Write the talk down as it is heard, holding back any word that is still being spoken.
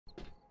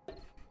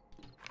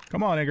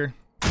Come on, Edgar.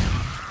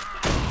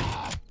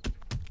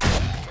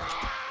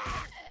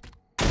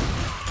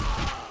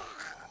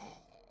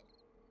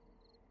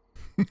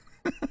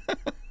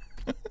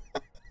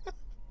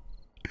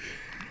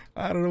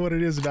 I don't know what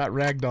it is about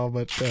Ragdoll,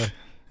 but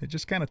it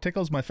just kind of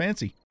tickles my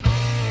fancy.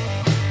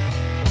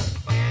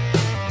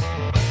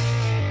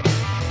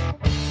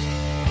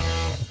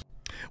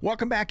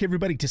 Welcome back,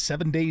 everybody, to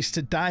 7 Days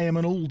to Die. I'm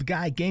an old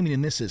guy gaming,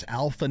 and this is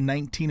Alpha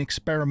 19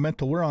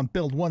 Experimental. We're on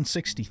build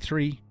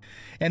 163,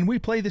 and we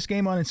play this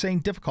game on insane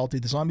difficulty.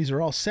 The zombies are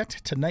all set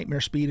to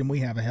nightmare speed, and we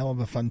have a hell of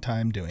a fun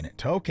time doing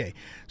it. Okay,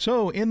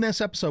 so in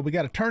this episode, we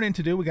got a turn-in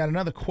to do, we got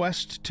another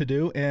quest to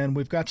do, and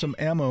we've got some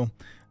ammo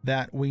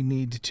that we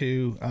need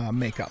to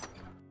make up.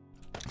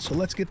 So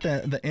let's get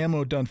the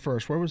ammo done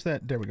first. Where was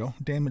that? There we go.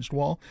 Damaged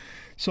wall.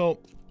 So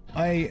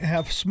I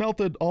have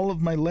smelted all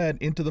of my lead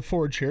into the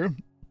forge here.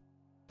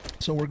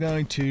 So we're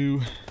going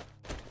to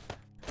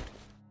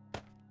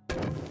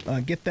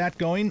get that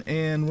going,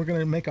 and we're going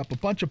to make up a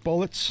bunch of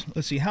bullets.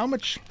 Let's see, how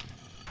much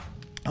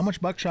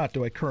buckshot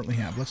do I currently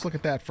have? Let's look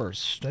at that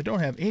first. I don't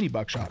have any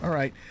buckshot. All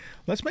right,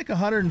 let's make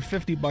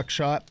 150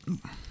 buckshot.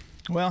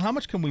 Well, how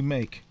much can we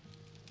make?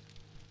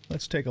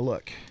 Let's take a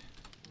look.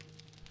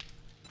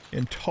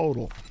 In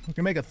total, we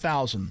can make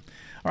 1,000.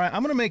 All right,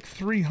 I'm going to make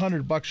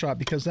 300 buckshot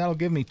because that'll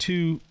give me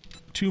two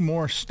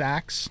more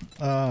stacks.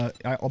 I'll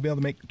be able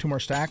to make 2 more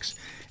stacks,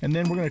 and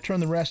then we're going to turn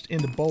the rest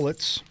into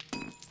bullets,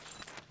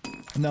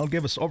 and that'll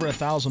give us over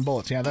 1,000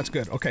 bullets. Yeah, that's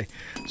good. Okay,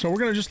 so we're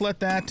going to just let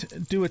that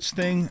do its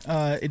thing.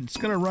 It's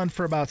going to run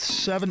for about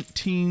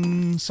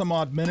 17 some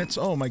odd minutes.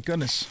 Oh my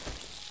goodness.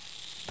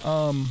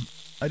 I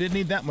didn't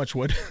need that much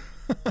wood.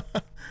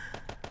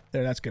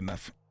 There, that's good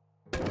enough.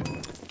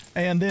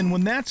 And then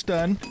when that's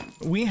done,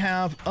 we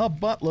have a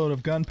buttload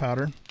of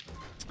gunpowder.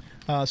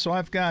 So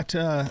I've got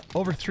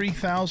over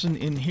 3,000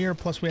 in here,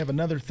 plus we have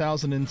another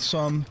 1,000 in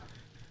some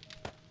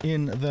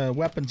in the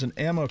weapons and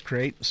ammo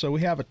crate. So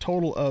we have a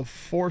total of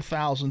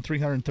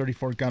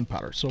 4,334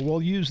 gunpowder. So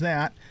we'll use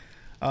that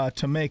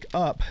to make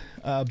up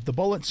the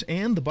bullets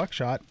and the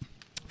buckshot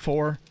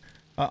for,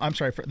 I'm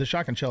sorry, for the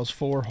shotgun shells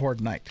for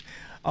Horde Night.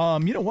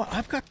 You know what?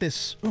 I've got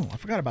this, oh, I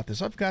forgot about this.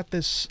 I've got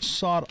this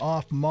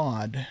sawed-off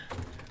mod.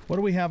 What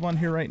do we have on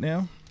here right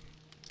now?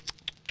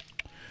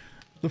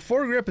 The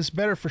foregrip is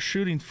better for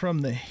shooting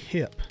from the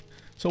hip.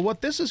 So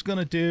what this is going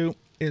to do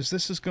is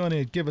this is going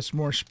to give us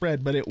more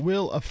spread, but it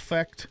will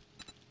affect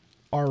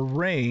our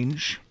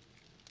range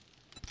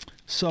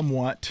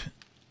somewhat.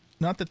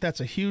 Not that that's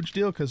a huge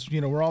deal, because,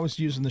 you know, we're always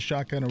using the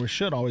shotgun, or we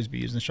should always be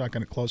using the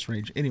shotgun at close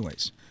range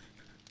anyways.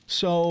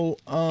 So,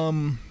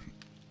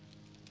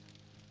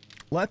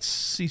 let's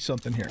see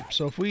something here.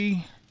 So if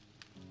we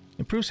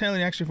improves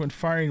handling action when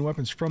firing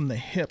weapons from the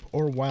hip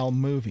or while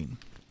moving.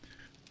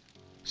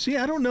 See,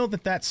 I don't know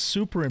that that's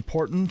super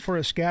important for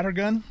a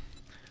scattergun.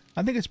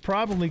 I think it's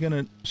probably going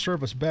to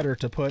serve us better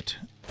to put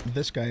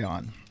this guy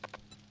on.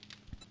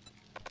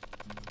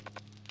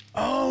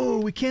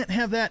 Oh, we can't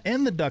have that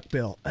and the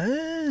duckbill.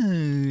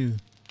 Oh.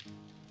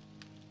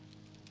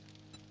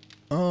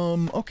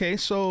 Okay,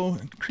 so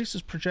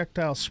increases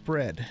projectile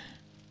spread.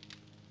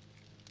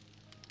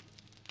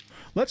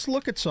 Let's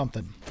look at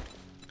something.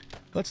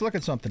 Let's look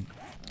at something.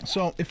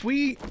 So if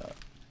we...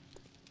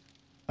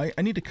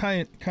 I need to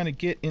kind of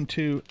get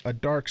into a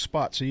dark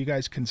spot so you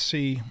guys can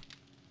see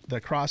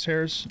the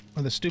crosshairs,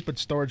 or the stupid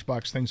storage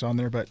box things on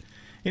there. But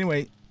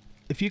anyway,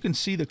 if you can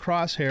see the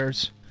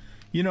crosshairs,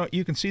 you know,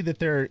 you can see that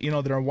they're, you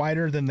know, they're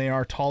wider than they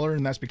are taller,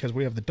 and that's because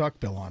we have the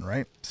duckbill on,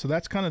 right? So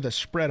that's kind of the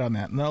spread on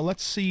that. Now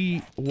let's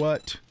see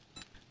what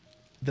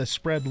the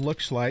spread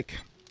looks like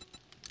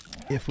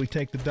if we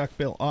take the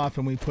duckbill off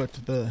and we put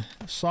the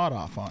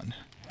sawed-off on.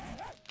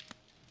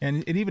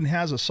 And it even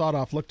has a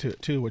sawed-off look to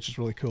it too, which is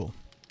really cool.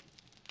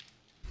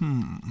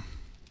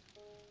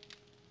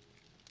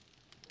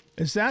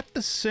 Is that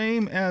the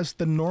same as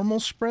the normal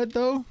spread,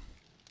 though?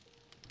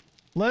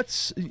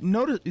 Let's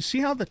notice, you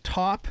see how the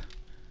top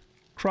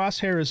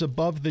crosshair is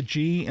above the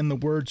G in the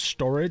word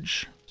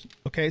storage?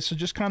 Okay, so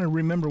just kind of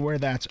remember where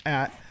that's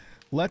at.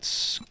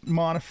 Let's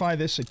modify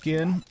this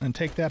again and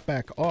take that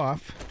back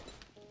off.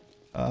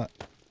 We got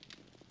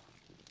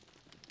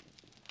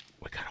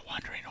a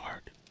wandering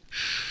horde.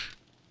 Shh,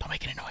 don't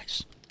make any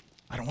noise.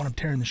 I don't want them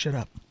tearing the shit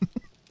up.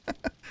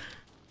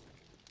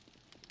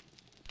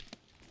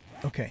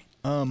 Okay.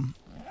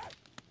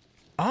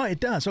 It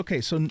does.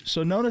 Okay,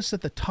 so notice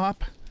that the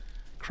top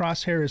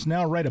crosshair is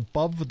now right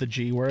above the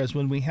G, whereas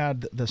when we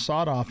had the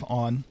sawed-off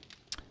on,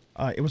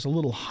 it was a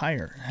little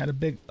higher. It had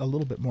a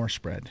little bit more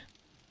spread.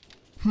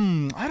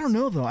 I don't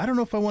know though. I don't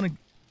know if I want to,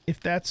 if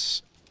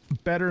that's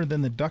better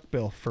than the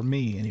duckbill for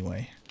me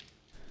anyway.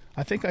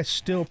 I think I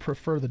still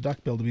prefer the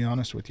duckbill, to be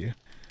honest with you.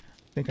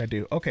 I think I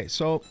do. Okay,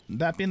 so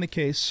that being the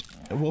case,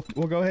 we'll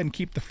go ahead and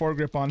keep the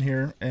foregrip on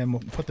here, and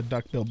we'll put the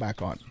duckbill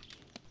back on.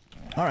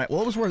 All right.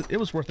 Well, it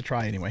was worth a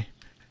try anyway.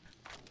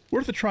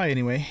 Worth a try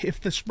anyway.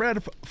 If the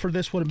spread for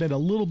this would have been a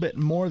little bit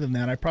more than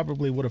that, I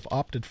probably would have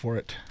opted for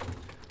it,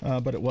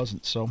 but it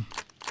wasn't. So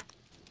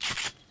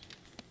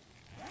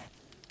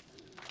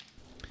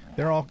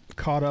they're all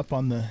caught up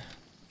on the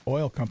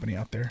oil company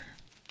out there.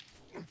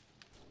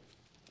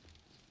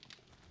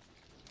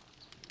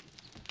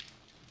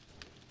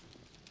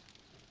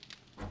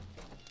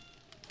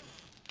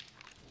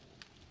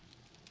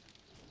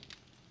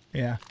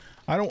 Yeah,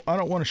 I don't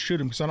want to shoot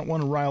them because I don't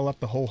want to rile up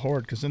the whole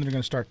horde, because then they're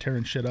going to start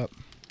tearing shit up.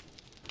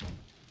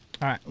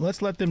 All right,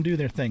 let's let them do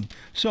their thing.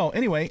 So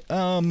anyway,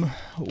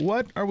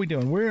 what are we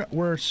doing?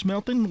 We're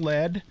smelting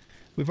lead.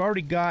 We've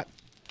already got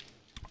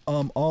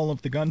all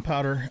of the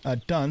gunpowder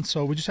done,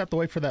 so we just have to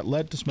wait for that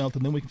lead to smelt,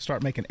 and then we can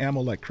start making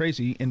ammo like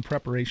crazy in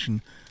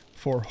preparation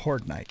for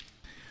Horde Night.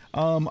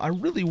 I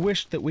really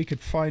wish that we could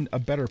find a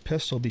better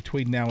pistol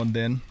between now and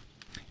then.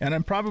 And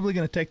I'm probably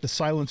going to take the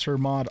silencer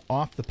mod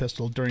off the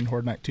pistol during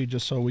Horde Night 2,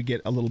 just so we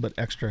get a little bit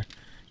extra,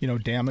 you know,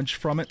 damage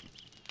from it.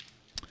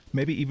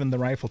 Maybe even the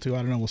rifle too, I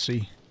don't know, we'll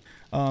see.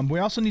 We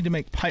also need to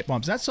make pipe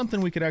bombs. That's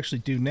something we could actually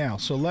do now.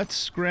 So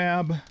let's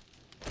grab,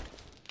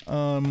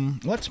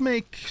 let's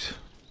make,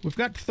 we've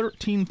got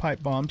 13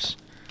 pipe bombs.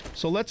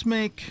 So let's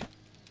make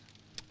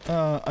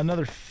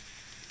another,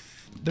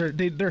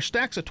 they're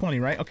stacks of 20,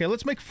 right? Okay,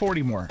 let's make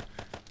 40 more.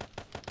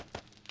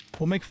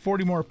 We'll make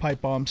 40 more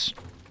pipe bombs.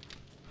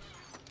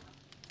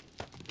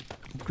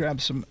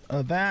 Grab some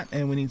of that,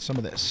 and we need some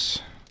of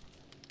this.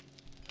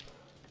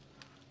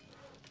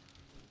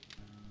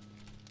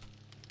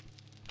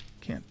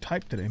 Can't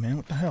type today, man.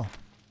 What the hell?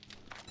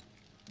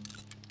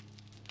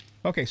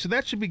 Okay, so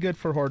that should be good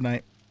for Horde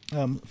Night.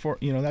 For,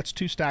 you know, that's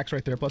 2 stacks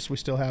right there. Plus, we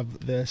still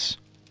have this.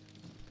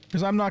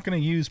 Because I'm not going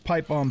to use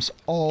pipe bombs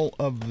all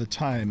of the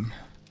time.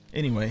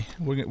 Anyway,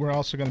 we're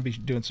also going to be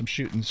doing some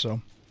shooting,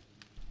 so.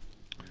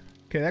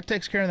 Okay, that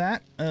takes care of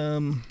that.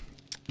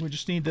 We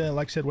just need to,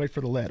 like I said, wait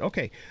for the lead.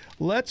 Okay,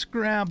 let's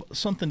grab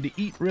something to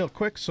eat real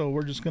quick. So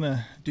we're just going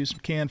to do some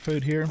canned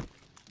food here.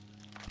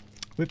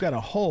 We've got a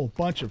whole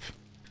bunch of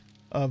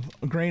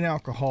grain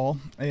alcohol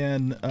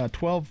and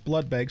 12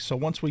 blood bags. So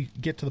once we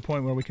get to the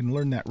point where we can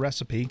learn that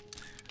recipe,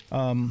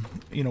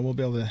 you know, we'll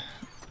be able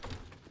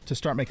to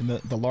start making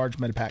the large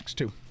medipacks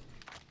too.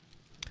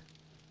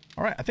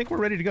 All right, I think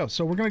we're ready to go.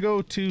 So we're going to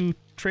go to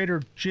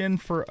Trader Jin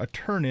for a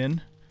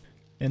turn-in,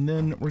 and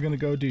then we're going to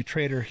go do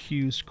Trader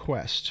Hugh's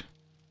quest.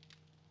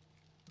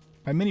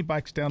 My mini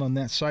bike's down on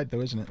that side,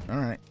 though, isn't it? All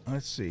right,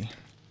 let's see.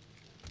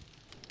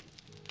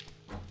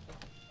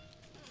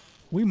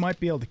 We might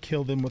be able to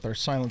kill them with our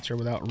silencer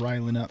without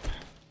riling up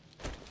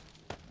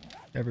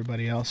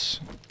everybody else.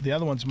 The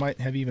other ones might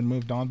have even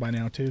moved on by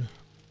now, too.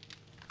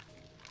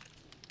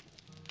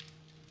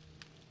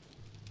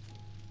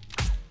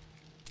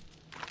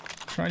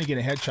 Trying to get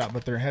a headshot,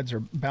 but their heads are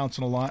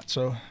bouncing a lot,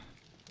 so...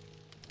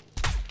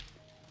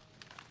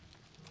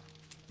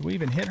 Did we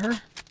even hit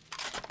her?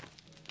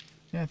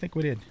 Yeah, I think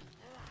we did.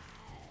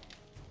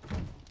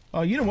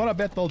 Oh, you know what I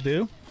bet they'll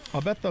do?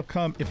 I'll bet they'll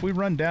come, if we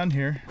run down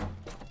here,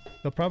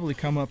 they'll probably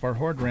come up our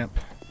horde ramp.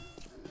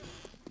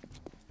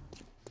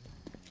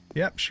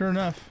 Yep, sure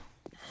enough.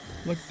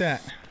 Look at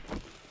that.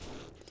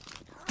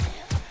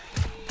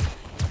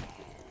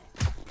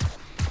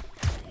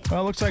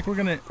 Well, looks like we're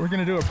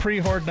gonna do a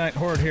pre-horde night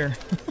horde here.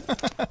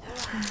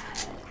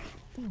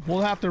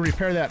 We'll have to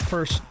repair that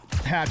first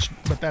hatch,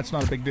 but that's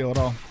not a big deal at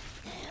all.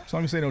 As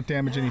long as they don't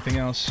damage anything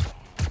else.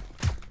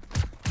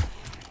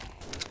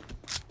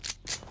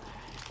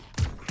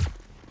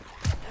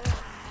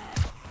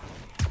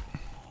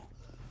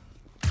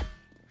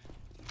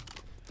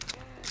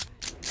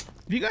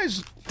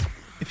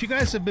 If you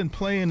guys have been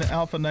playing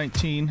Alpha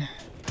 19,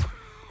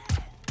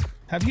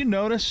 have you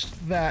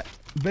noticed that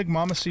Big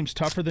Mama seems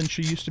tougher than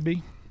she used to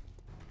be?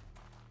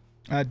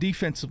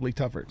 Defensively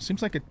tougher. It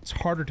seems like it's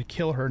harder to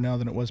kill her now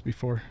than it was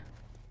before.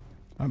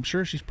 I'm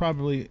sure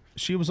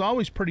she was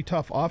always pretty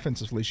tough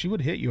offensively. She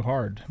would hit you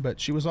hard, but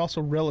she was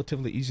also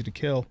relatively easy to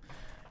kill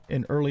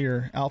in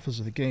earlier alphas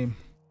of the game.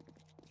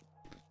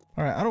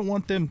 Alright, I don't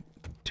want them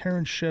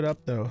tearing shit up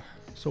though.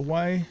 So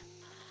why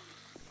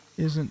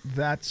isn't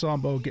that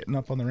Zombo getting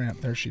up on the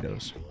ramp? There she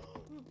goes.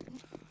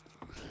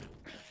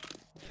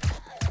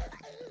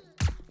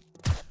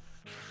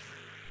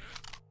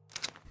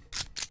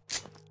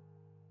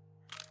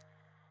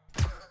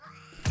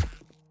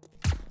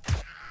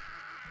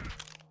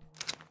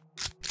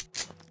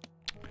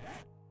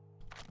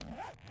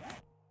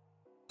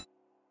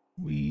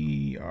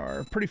 We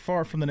are pretty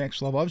far from the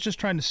next level. I was just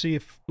trying to see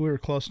if we were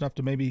close enough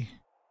to maybe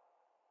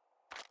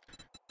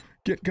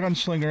get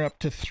Gunslinger up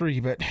to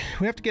 3, but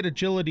we have to get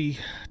Agility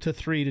to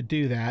 3 to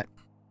do that.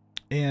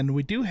 And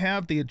we do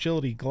have the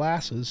Agility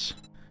glasses,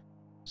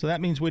 so that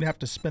means we'd have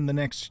to spend the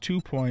next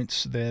 2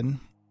 points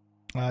then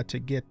to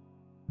get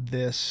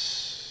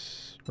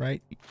this,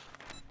 right?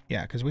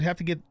 Yeah, because we'd have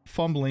to get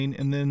Fumbling,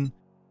 and then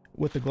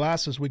with the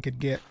glasses we could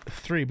get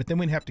 3, but then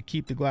we'd have to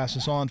keep the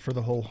glasses on for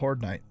the whole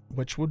Horde Night,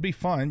 which would be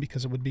fine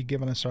because it would be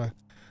giving us a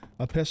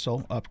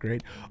pistol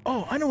upgrade.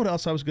 Oh, I know what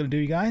else I was going to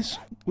do, you guys.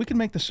 We can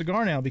make the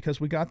cigar now because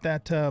we got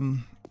that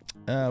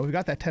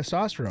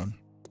testosterone.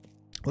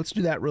 Let's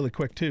do that really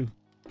quick too.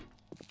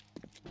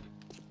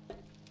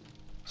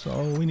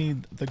 So we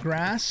need the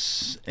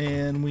grass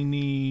and we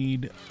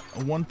need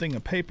 1 thing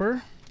of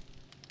paper.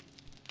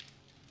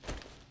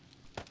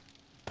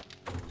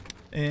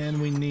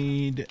 And we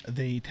need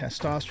the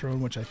testosterone,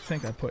 which I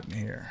think I put in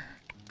here.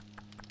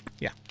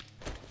 Yeah.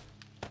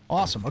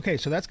 Awesome. Okay,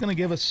 so that's going to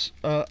give us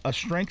a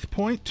strength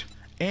point,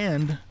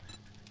 and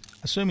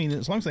assuming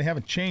as long as they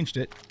haven't changed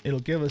it, it'll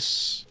give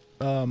us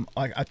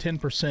like a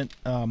 10%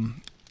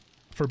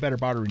 for better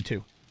bartering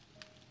too.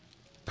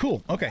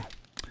 Cool. Okay.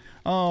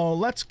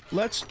 Let's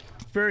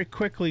very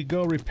quickly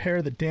go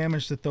repair the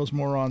damage that those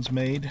morons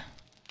made.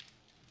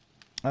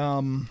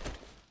 I'm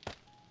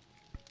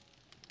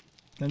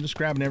just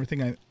grabbing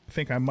everything I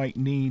think I might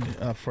need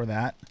for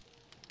that.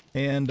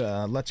 And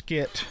let's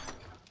get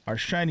our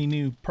shiny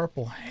new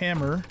purple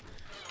hammer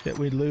that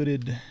we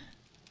looted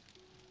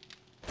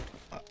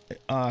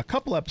a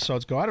couple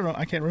episodes ago. I don't know.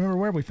 I can't remember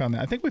where we found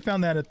that. I think we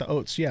found that at the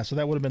Oats. Yeah, so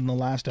that would have been the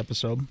last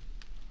episode.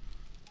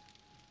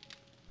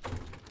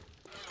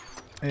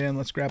 And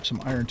let's grab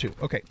some iron too.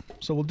 Okay,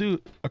 so we'll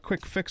do a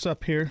quick fix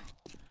up here.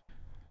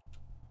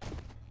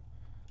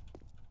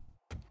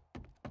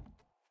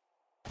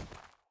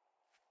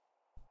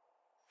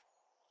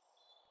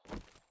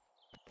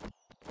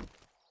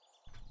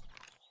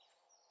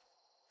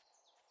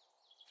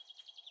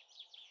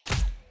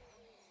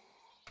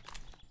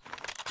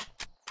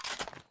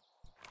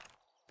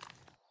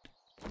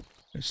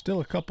 There's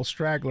still a couple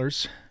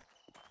stragglers.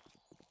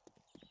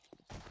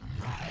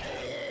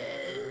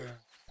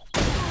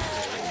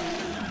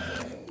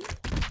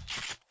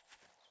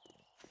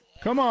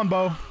 Come on,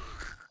 Bo.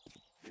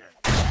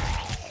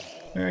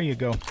 There you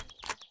go.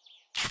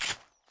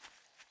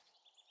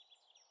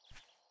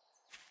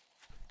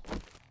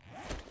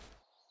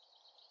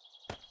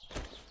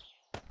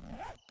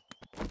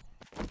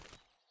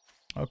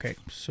 Okay,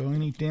 so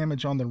any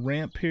damage on the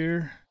ramp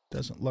here?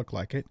 Doesn't look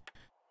like it.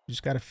 We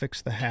just got to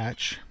fix the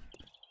hatch.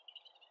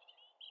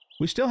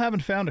 We still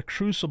haven't found a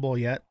crucible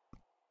yet.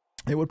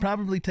 It would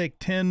probably take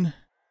 10.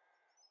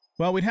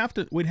 Well, we'd have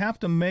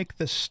to make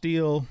the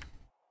steel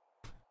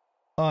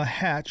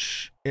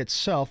hatch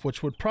itself,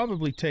 which would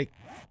probably take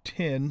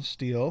 10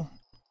 steel,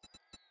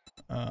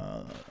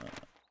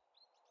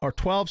 or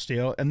 12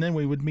 steel, and then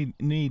we would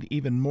need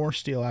even more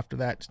steel after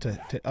that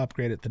to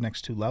upgrade it the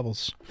next 2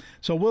 levels.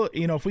 So we'll,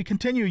 if we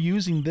continue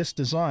using this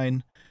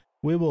design,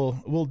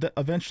 we'll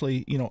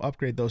eventually,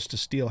 upgrade those to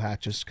steel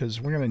hatches,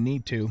 because we're going to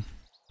need to.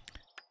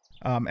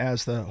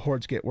 As the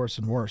hordes get worse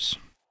and worse.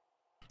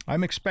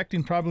 I'm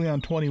expecting probably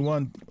on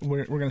 21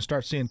 we're going to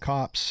start seeing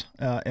cops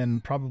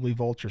and probably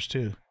vultures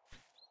too.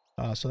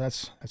 So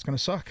that's going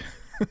to suck.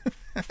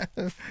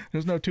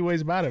 There's no two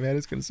ways about it, man.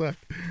 It's going to suck.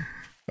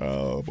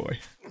 Oh boy.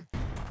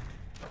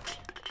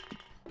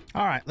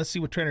 All right, let's see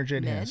what Trainer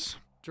Jade has.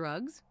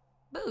 Drugs,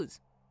 booze.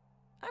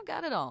 I've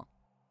got it all.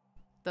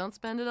 Don't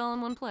spend it all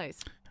in one place.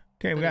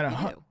 Okay, we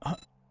got a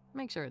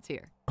make sure it's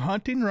here.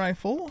 Hunting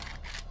rifle,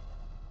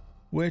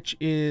 which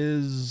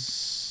is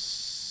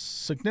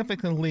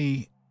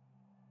significantly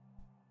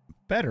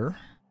better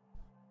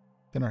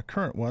than our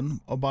current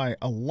one by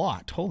a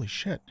lot. Holy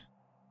shit.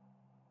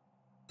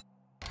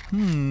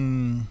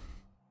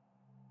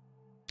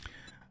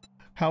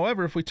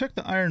 However, if we took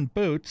the iron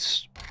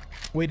boots,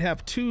 we'd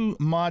have 2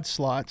 mod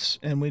slots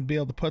and we'd be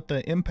able to put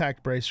the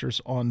impact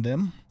bracers on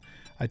them.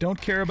 I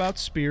don't care about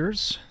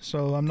spears,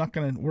 so I'm not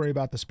going to worry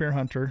about the Spear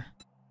Hunter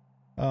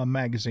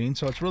magazine.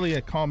 So it's really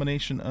a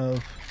combination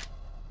of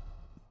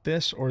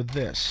this or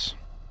this.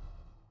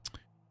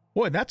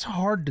 Boy, that's a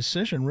hard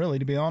decision, really,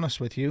 to be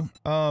honest with you.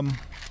 You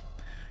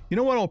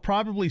know what will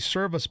probably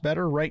serve us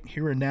better right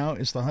here and now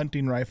is the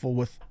hunting rifle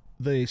with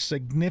the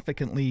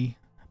significantly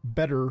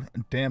better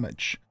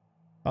damage.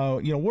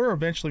 We're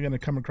eventually going to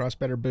come across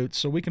better boots,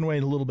 so we can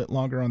wait a little bit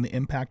longer on the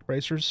impact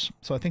bracers.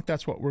 So I think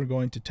that's what we're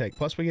going to take.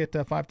 Plus, we get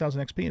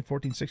 5,000 XP at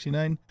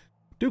 1469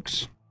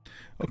 Dukes.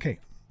 Okay.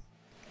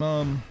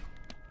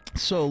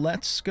 So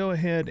let's go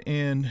ahead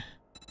and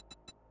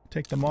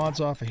take the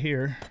mods off of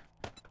here.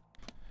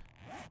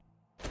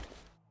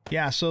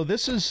 Yeah, so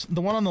this is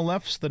the one on the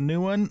left's the new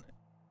one.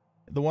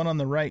 The one on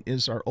the right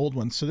is our old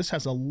one. So this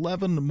has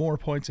 11 more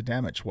points of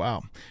damage.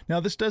 Wow. Now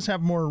this does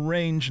have more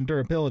range and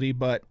durability,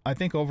 but I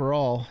think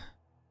overall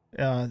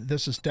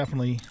this is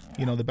definitely,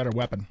 the better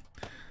weapon.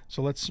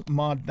 So let's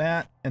mod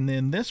that, and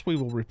then this we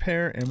will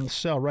repair and we'll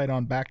sell right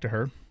on back to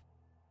her.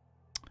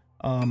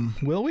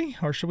 Will we?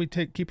 Or should we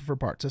keep it for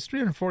parts? That's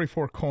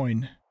 344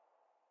 coin.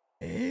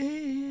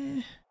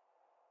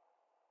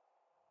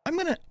 I'm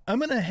gonna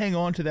hang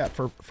on to that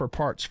for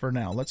parts for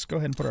now. Let's go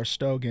ahead and put our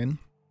stove in.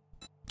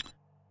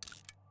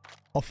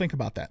 I'll think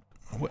about that.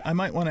 I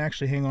might want to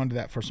actually hang on to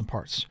that for some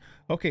parts.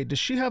 Okay, does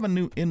she have a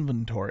new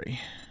inventory?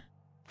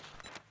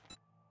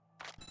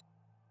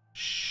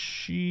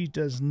 She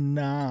does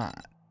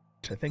not.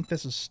 I think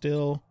this is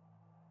still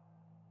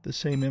the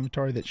same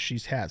inventory that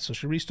she's had. So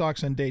she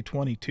restocks on day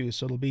 22,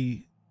 so it'll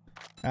be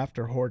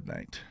after Horde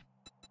Night.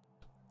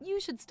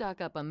 You should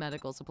stock up on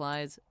medical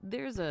supplies.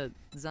 There's a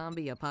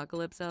zombie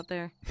apocalypse out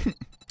there.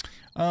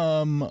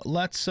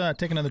 Let's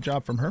take another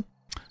job from her.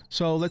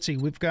 So let's see,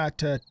 we've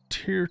got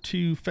tier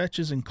 2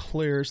 fetches and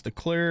clears. The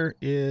clear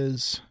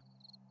is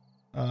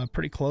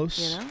pretty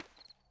close.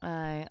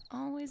 I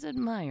always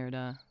admired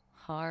a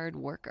hard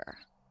worker.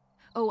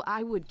 Oh,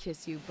 I would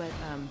kiss you, but,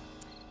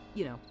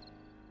 you know,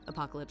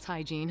 apocalypse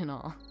hygiene and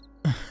all.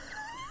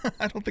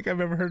 I don't think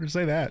I've ever heard her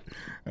say that.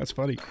 That's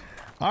funny.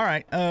 All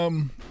right,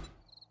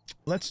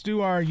 let's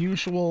do our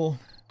usual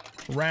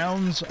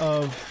rounds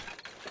of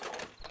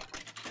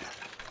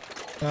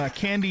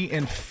candy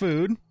and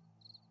food.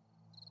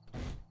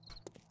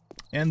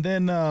 And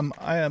then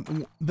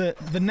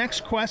the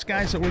next quest,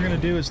 guys, that we're going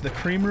to do is the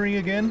creamery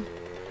again.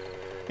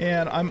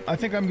 And I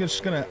think I'm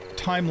just going to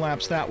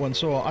time-lapse that one,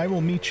 so I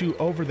will meet you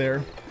over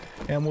there,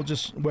 and we'll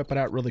just whip it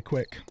out really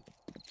quick.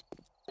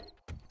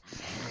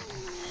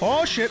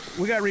 Oh, shit!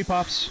 We got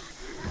repops.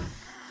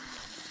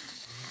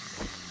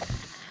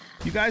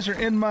 You guys are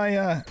in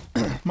my,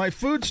 my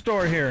food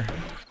store here.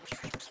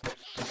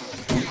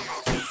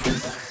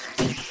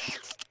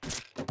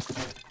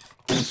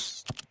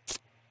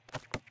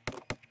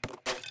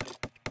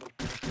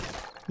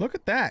 Look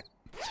at that.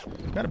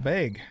 Got a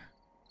bag.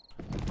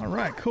 All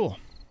right, cool.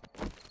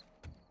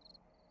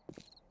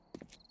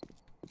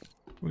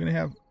 We're going to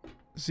have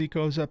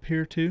Zico's up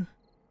here, too.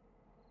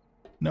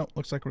 No,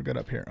 looks like we're good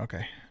up here.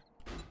 Okay.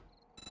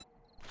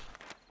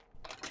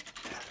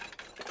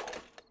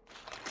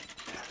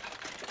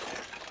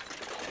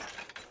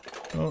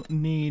 Don't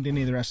need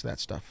any of the rest of that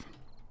stuff.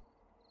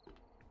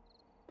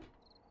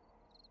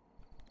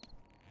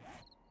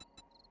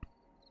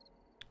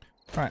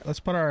 All right, let's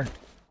put our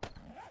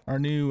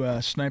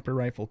new sniper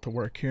rifle to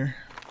work here.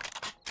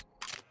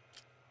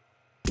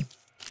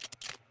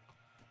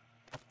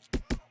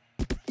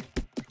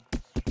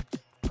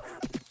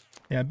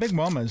 Yeah, Big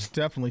Mama is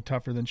definitely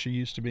tougher than she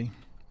used to be.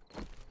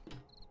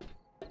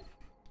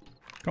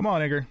 Come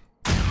on, Igor.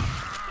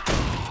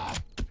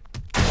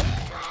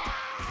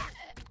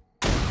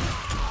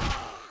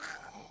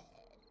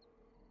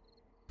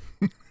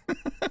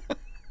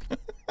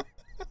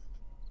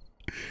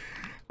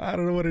 I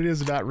don't know what it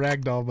is about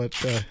Ragdoll,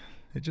 but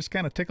it just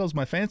kind of tickles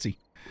my fancy.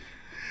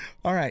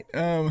 All right,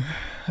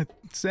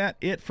 is that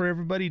it for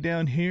everybody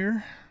down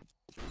here?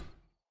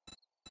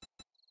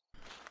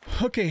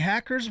 Okay,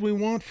 hackers, we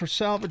want for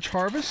salvage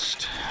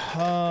harvest.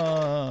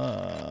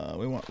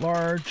 We want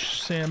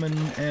large salmon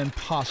and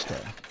pasta.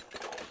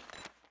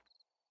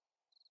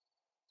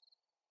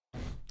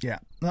 Yeah,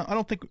 no, I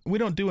don't think we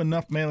don't do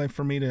enough melee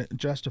for me to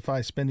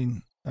justify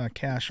spending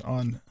cash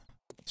on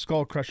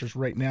skull crushers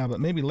right now, but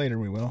maybe later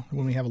we will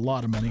when we have a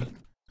lot of money.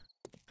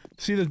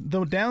 See,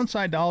 the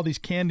downside to all these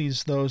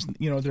candies, those,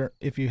 you know,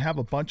 if you have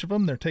a bunch of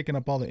them, they're taking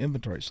up all the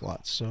inventory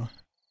slots. So,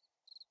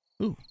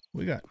 ooh,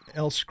 we got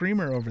El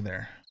Screamer over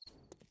there.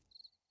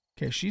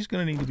 Okay, she's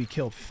going to need to be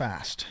killed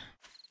fast.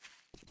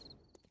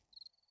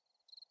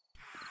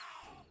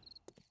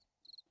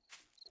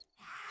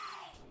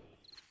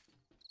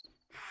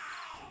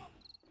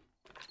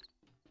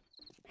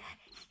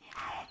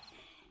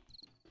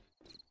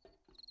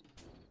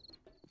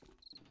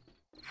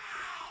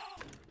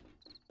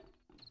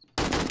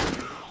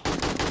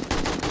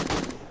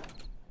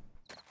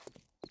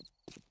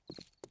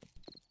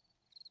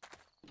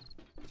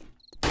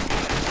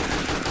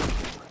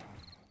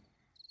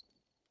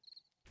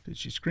 Did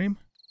she scream?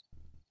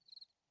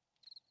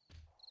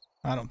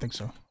 I don't think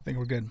so. I think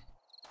we're good.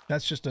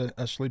 That's just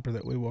a sleeper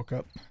that we woke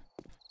up.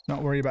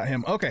 Not worry about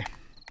him. Okay.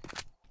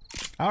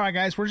 All right,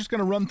 guys. We're just going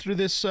to run through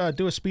this,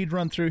 do a speed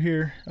run through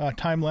here,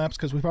 time lapse,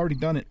 because we've already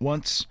done it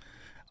once.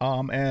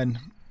 And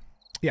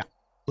yeah,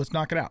 let's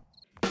knock it out.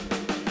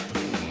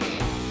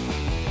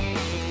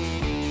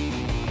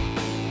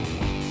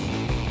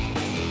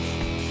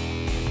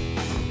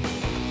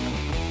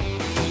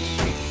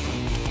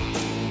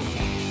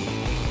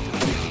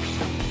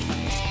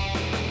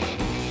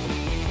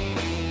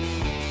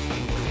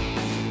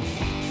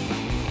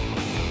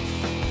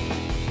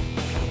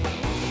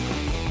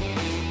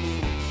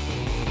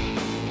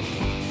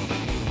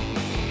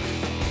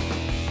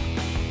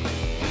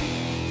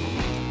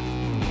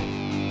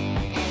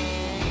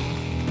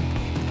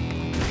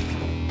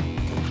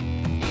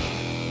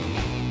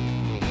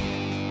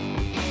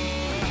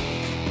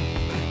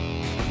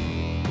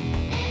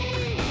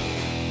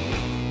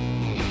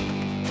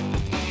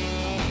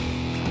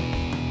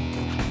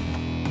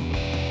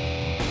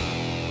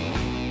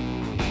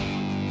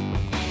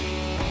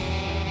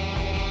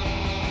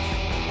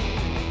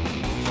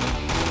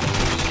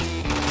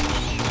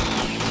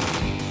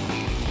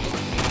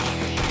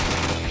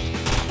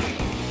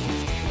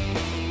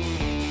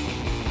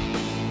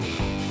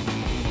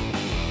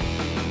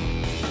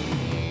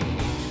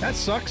 That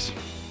sucks.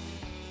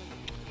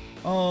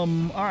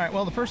 Alright,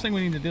 well, the first thing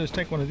we need to do is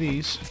take one of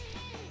these.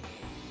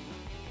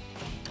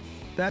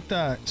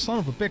 That son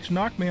of a bitch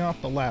knocked me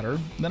off the ladder.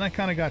 Then I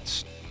kind of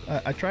got...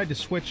 I tried to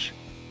switch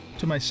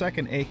to my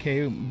second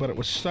AK, but it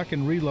was stuck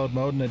in reload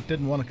mode and it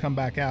didn't want to come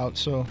back out.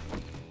 So,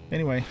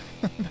 anyway,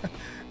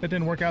 that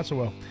didn't work out so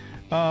well.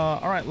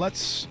 Alright,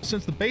 let's...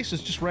 Since the base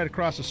is just right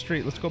across the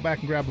street, let's go back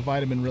and grab a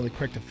vitamin really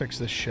quick to fix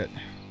this shit.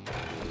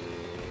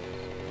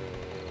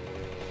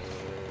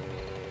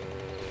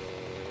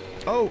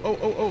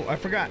 Oh, I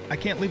forgot. I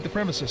can't leave the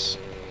premises.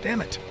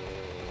 Damn it.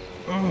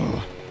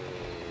 Ugh.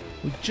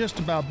 We just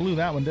about blew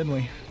that one, didn't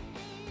we?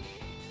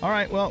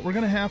 Alright, well, we're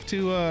going to have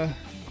to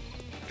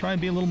try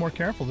and be a little more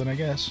careful then, I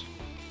guess.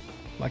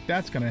 Like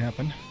that's going to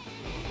happen.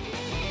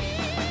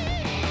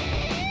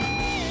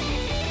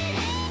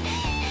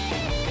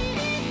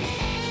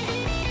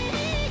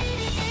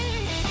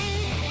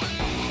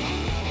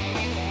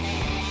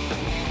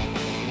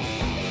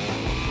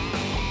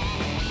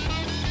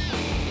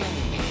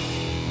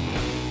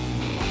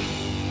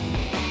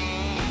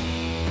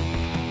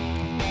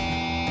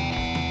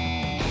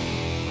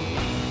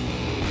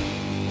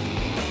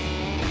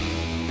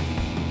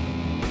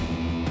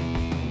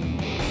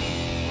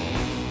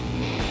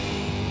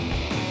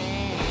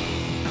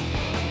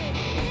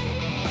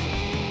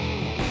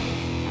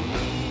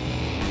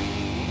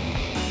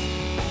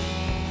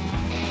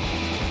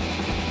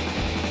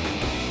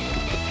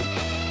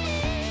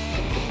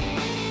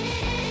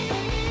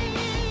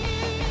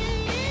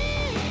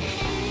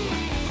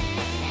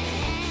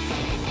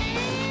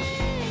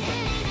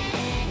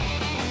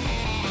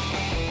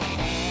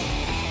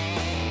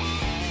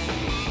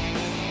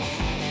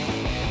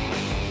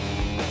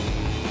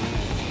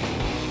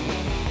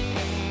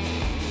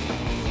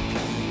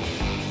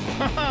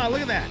 Look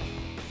at that.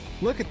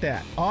 Look at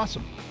that.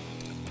 Awesome.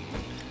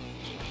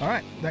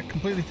 Alright, that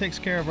completely takes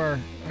care of our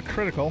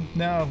critical.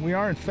 Now, we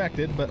are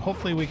infected, but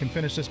hopefully we can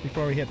finish this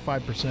before we hit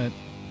 5%.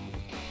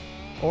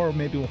 Or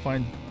maybe we'll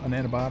find an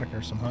antibiotic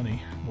or some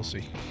honey. We'll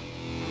see.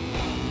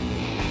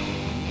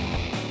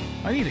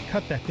 I need to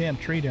cut that damn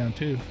tree down,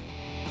 too.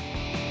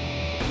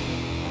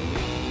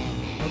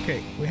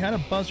 Okay, we had a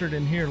buzzard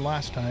in here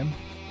last time.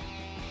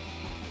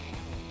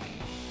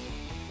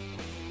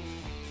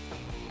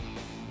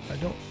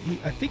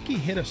 I think he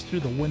hit us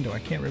through the window. I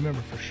can't remember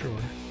for sure.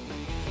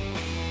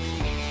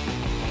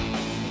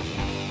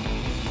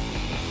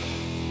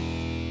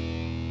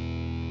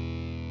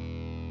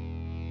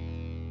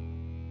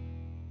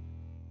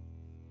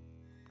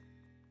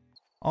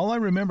 All I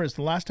remember is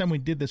the last time we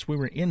did this, we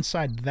were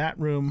inside that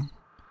room.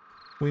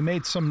 We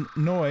made some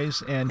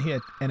noise and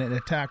it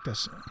attacked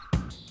us.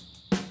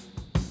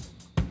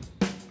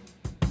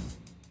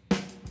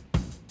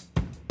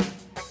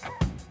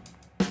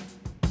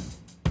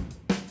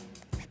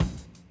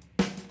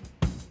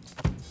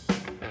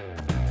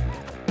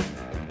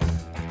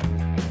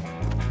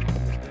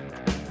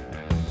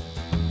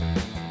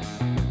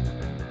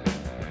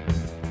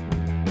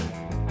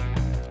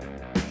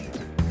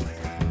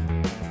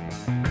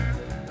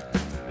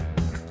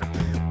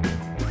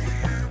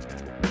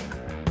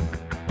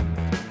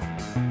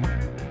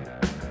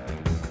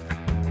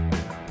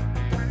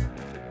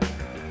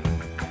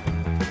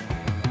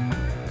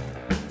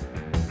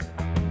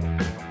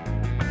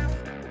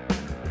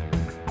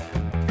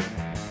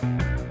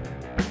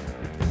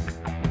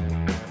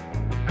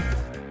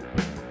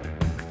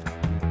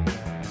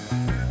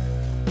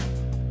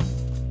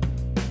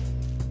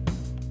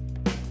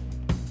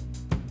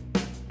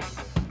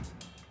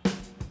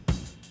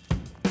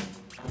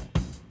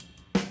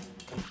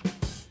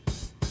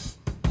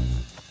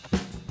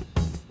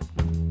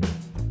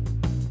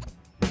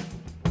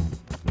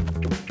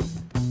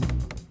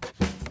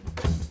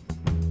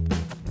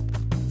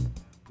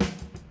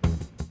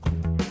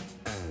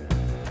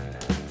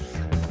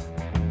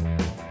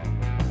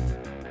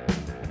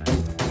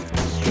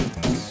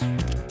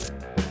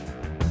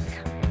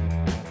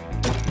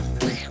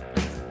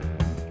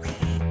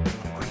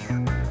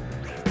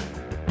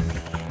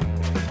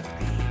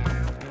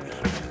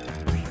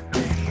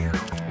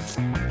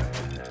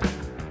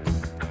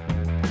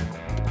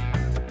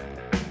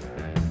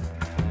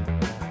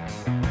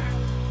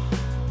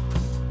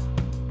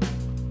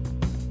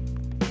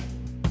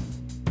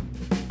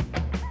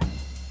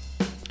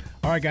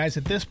 Alright guys,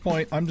 at this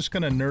point I'm just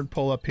going to nerd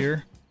pull up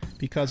here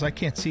because I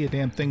can't see a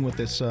damn thing with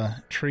this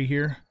tree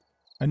here.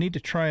 I need to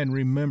try and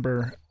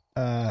remember,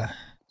 well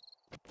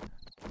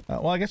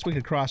I guess we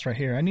could cross right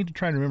here. I need to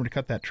try and remember to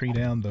cut that tree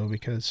down though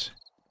because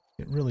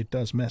it really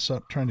does mess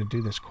up trying to do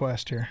this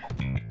quest here.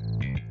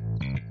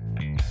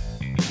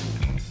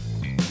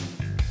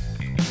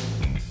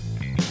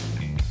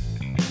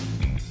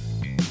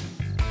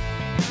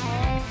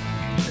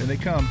 Here they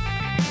come.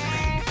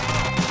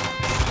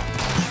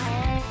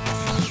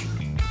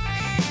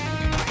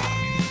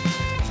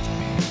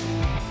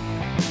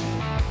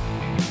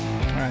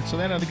 Alright, so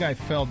that other guy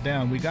fell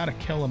down. We gotta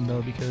kill him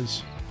though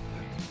because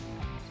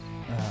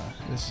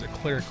this is a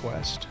clear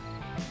quest.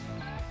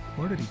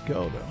 Where did he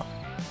go though?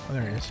 Oh,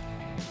 there he is.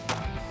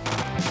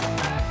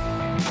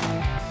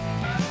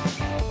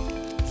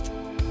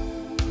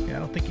 Yeah, I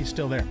don't think he's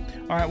still there.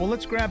 Alright, well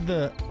let's grab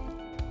the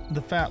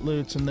fat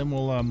loots and then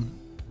we'll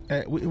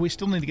we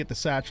still need to get the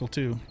satchel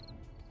too.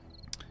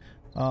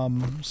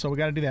 So we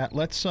gotta do that.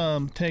 Let's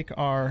take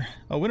our...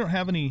 Oh, we don't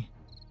have any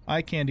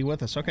eye candy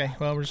with us. Okay,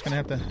 well we're just gonna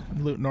have to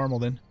loot normal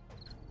then.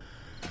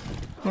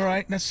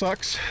 Alright, that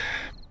sucks.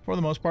 For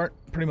the most part,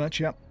 pretty much,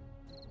 yep.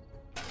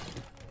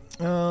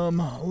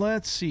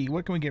 Let's see,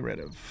 what can we get rid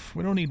of?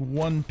 We don't need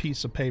one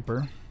piece of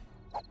paper.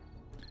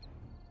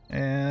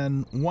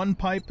 And one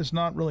pipe is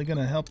not really going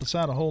to help us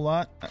out a whole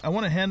lot. I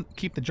want to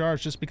keep the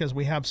jars just because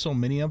we have so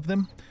many of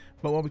them.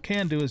 But what we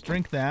can do is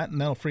drink that,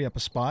 and that'll free up a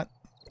spot.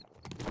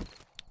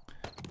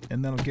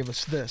 And that'll give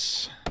us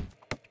this.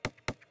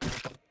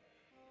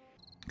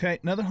 Okay,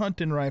 another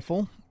hunting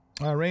rifle.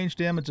 Range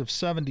damage of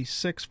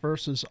 76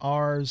 versus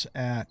ours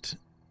at...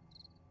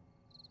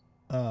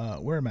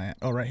 where am I at?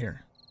 Oh, right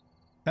here.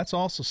 That's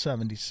also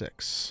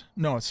 76.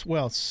 No,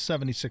 it's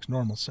 76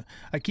 normal. So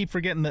I keep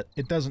forgetting that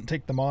it doesn't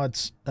take the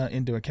mods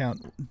into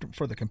account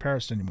for the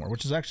comparison anymore,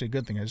 which is actually a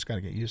good thing. I just got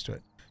to get used to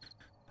it.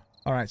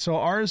 All right, so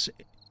ours...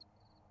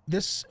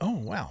 This... Oh,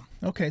 wow.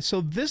 Okay,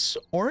 so this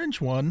orange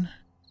one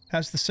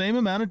has the same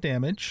amount of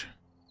damage.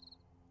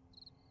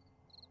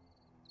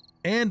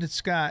 And it's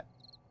got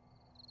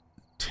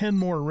 10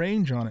 more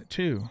range on it,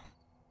 too.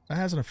 That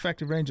has an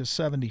effective range of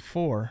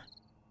 74.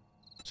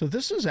 So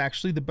this is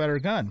actually the better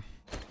gun.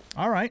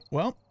 All right,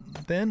 well,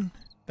 then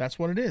that's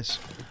what it is.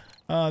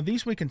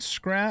 These we can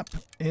scrap,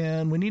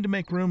 and we need to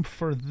make room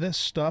for this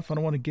stuff. I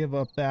don't want to give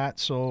up that,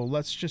 so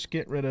let's just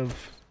get rid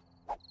of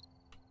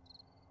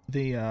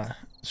the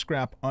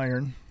scrap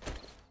iron.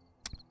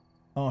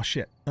 Oh,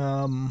 shit.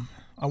 I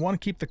want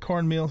to keep the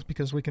cornmeal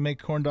because we can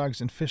make corn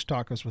dogs and fish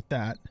tacos with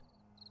that.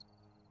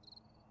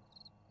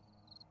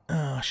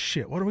 Oh,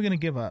 shit. What are we going to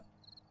give up?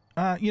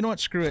 You know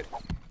what? Screw it.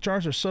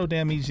 Jars are so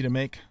damn easy to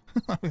make.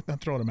 I'm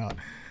throwing them out.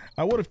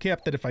 I would have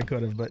kept it if I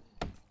could have, but...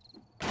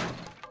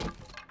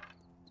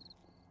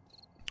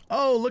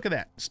 Oh, look at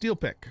that. Steel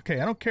pick. Okay,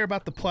 I don't care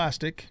about the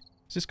plastic.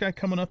 Is this guy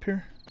coming up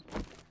here?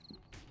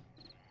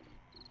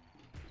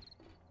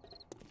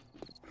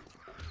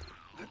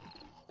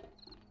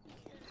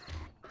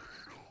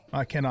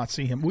 I cannot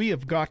see him. We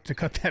have got to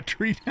cut that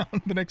tree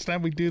down the next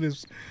time we do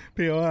this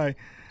POI.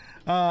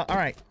 All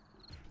right.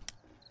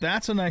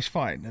 That's a nice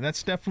find.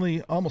 That's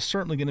definitely, almost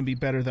certainly going to be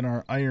better than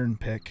our iron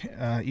pick,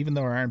 even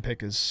though our iron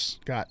pick has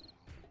got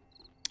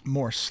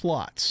more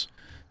slots.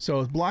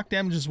 So block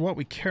damage is what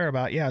we care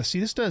about. Yeah,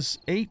 see, this does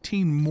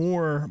 18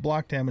 more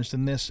block damage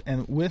than this,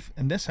 and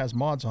this has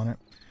mods on it.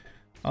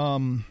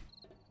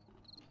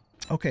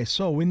 Okay,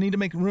 so we need to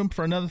make room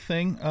for another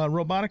thing.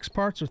 Robotics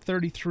parts are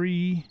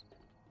 33.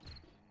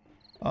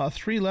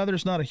 3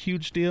 leather's not a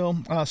huge deal.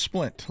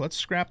 Splint. Let's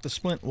scrap the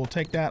splint. We'll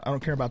take that. I don't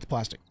care about the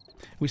plastic.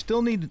 We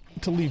still need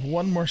to leave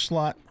one more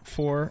slot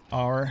for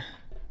our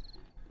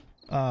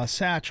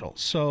satchel.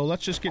 So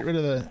let's just get rid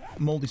of the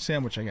moldy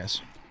sandwich, I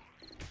guess.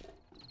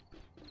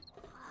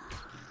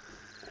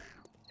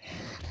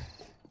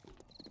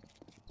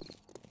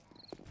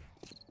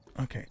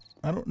 Okay.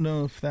 I don't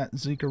know if that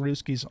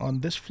Zikaruski's on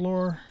this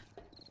floor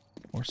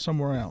or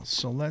somewhere else.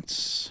 So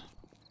let's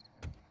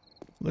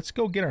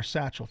go get our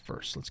satchel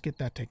first. Let's get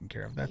that taken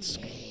care of. That's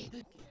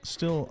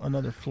still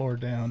another floor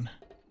down.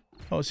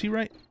 Oh, is he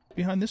right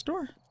behind this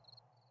door?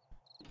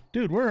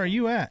 Dude, where are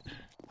you at?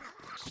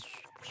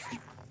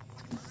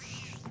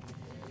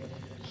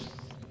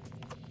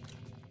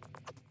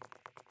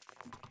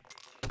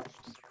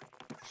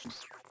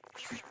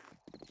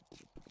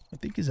 I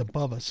think he's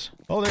above us.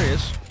 Oh, there he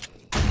is.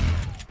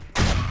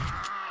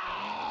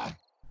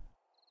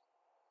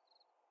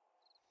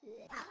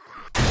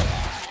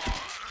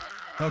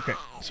 Okay,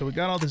 so we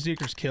got all the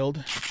Zeekers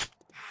killed.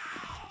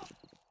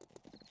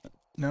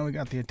 Now we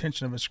got the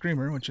attention of a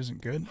screamer, which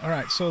isn't good.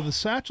 Alright, so the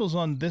satchel's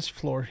on this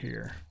floor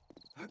here.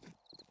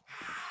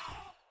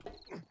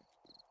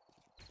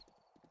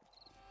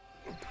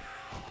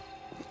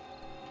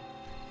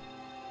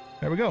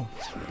 There we go.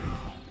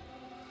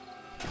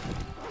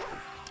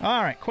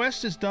 Alright,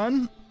 quest is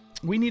done.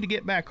 We need to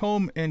get back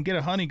home and get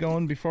a honey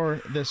going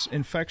before this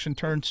infection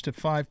turns to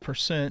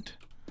 5%.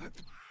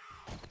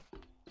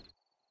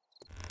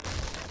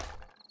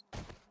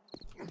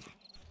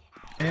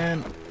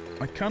 And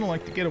I kind of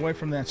like to get away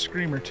from that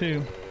screamer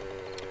too.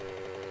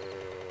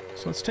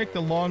 So let's take the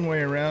long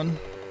way around.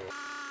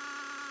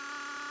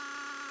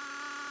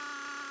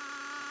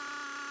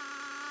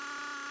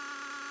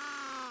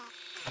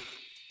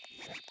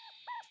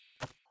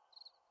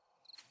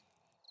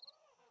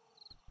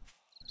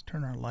 Let's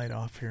turn our light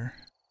off here.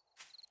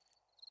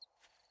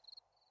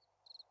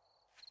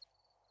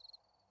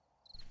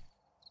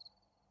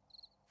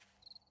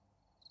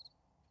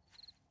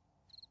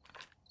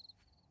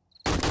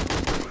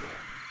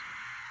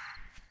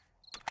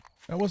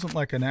 That wasn't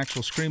like an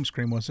actual scream,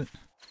 was it?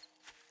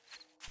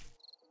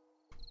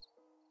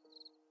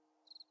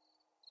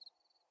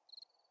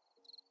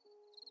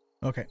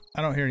 Okay,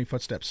 I don't hear any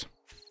footsteps.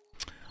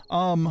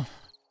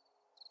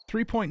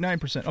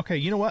 3.9%. Okay,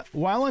 you know what?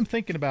 While I'm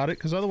thinking about it,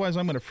 because otherwise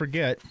I'm going to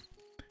forget,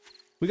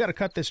 we got to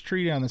cut this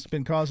tree down that's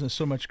been causing us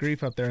so much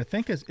grief up there. I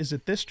think, is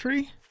it this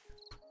tree?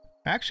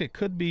 Actually, it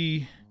could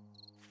be...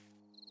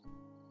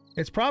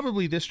 It's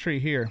probably this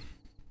tree here,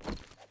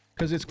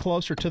 because it's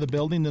closer to the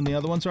building than the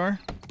other ones are.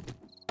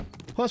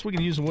 Plus, we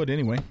can use the wood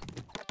anyway.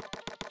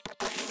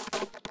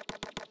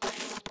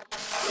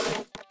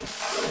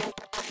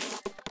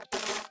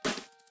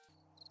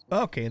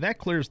 Okay, that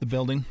clears the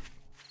building.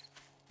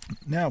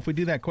 Now, if we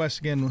do that quest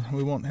again,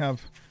 we won't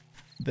have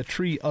the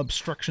tree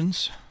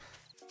obstructions.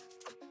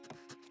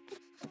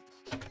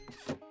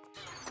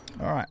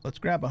 Alright, let's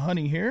grab a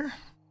honey here.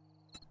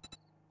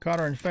 Caught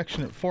our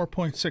infection at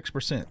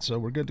 4.6%, so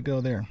we're good to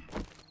go there.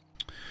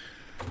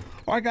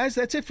 All right, guys,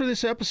 that's it for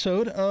this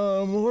episode.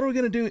 What are we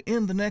going to do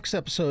in the next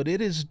episode?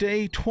 It is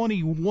day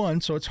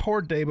 21, so it's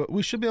Horde Day, but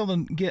we should be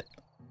able to get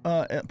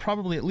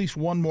probably at least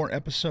one more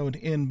episode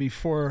in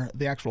before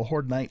the actual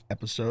Horde Night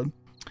episode.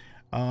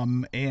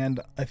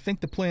 And I think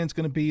the plan's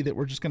going to be that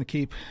we're just going to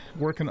keep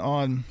working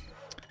on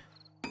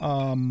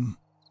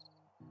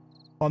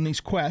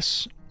these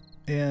quests,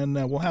 and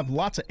we'll have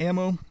lots of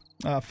ammo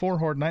for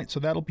Horde Night, so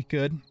that'll be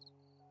good.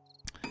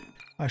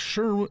 I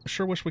sure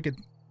wish we could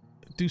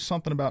do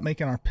something about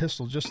making our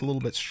pistol just a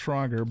little bit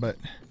stronger, but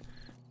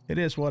it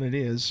is what it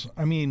is.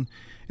 I mean,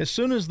 as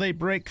soon as they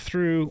break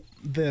through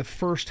the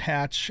first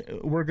hatch,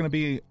 we're going to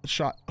be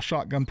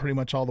shotgun pretty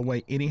much all the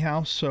way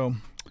anyhow, so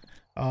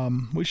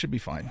we should be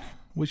fine.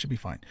 We should be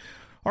fine.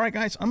 All right,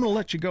 guys, I'm going to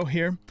let you go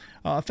here.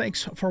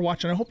 Thanks for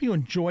watching. I hope you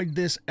enjoyed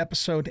this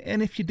episode,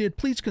 and if you did,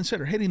 please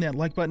consider hitting that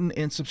like button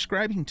and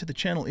subscribing to the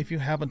channel if you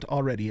haven't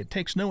already. It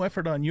takes no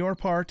effort on your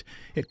part.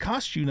 It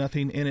costs you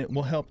nothing, and it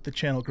will help the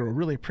channel grow.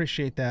 Really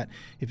appreciate that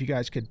if you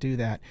guys could do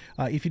that.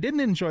 If you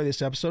didn't enjoy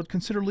this episode,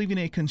 consider leaving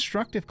a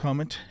constructive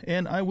comment,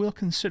 and I will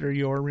consider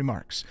your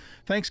remarks.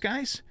 Thanks,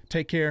 guys.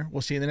 Take care.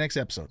 We'll see you in the next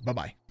episode.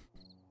 Bye-bye.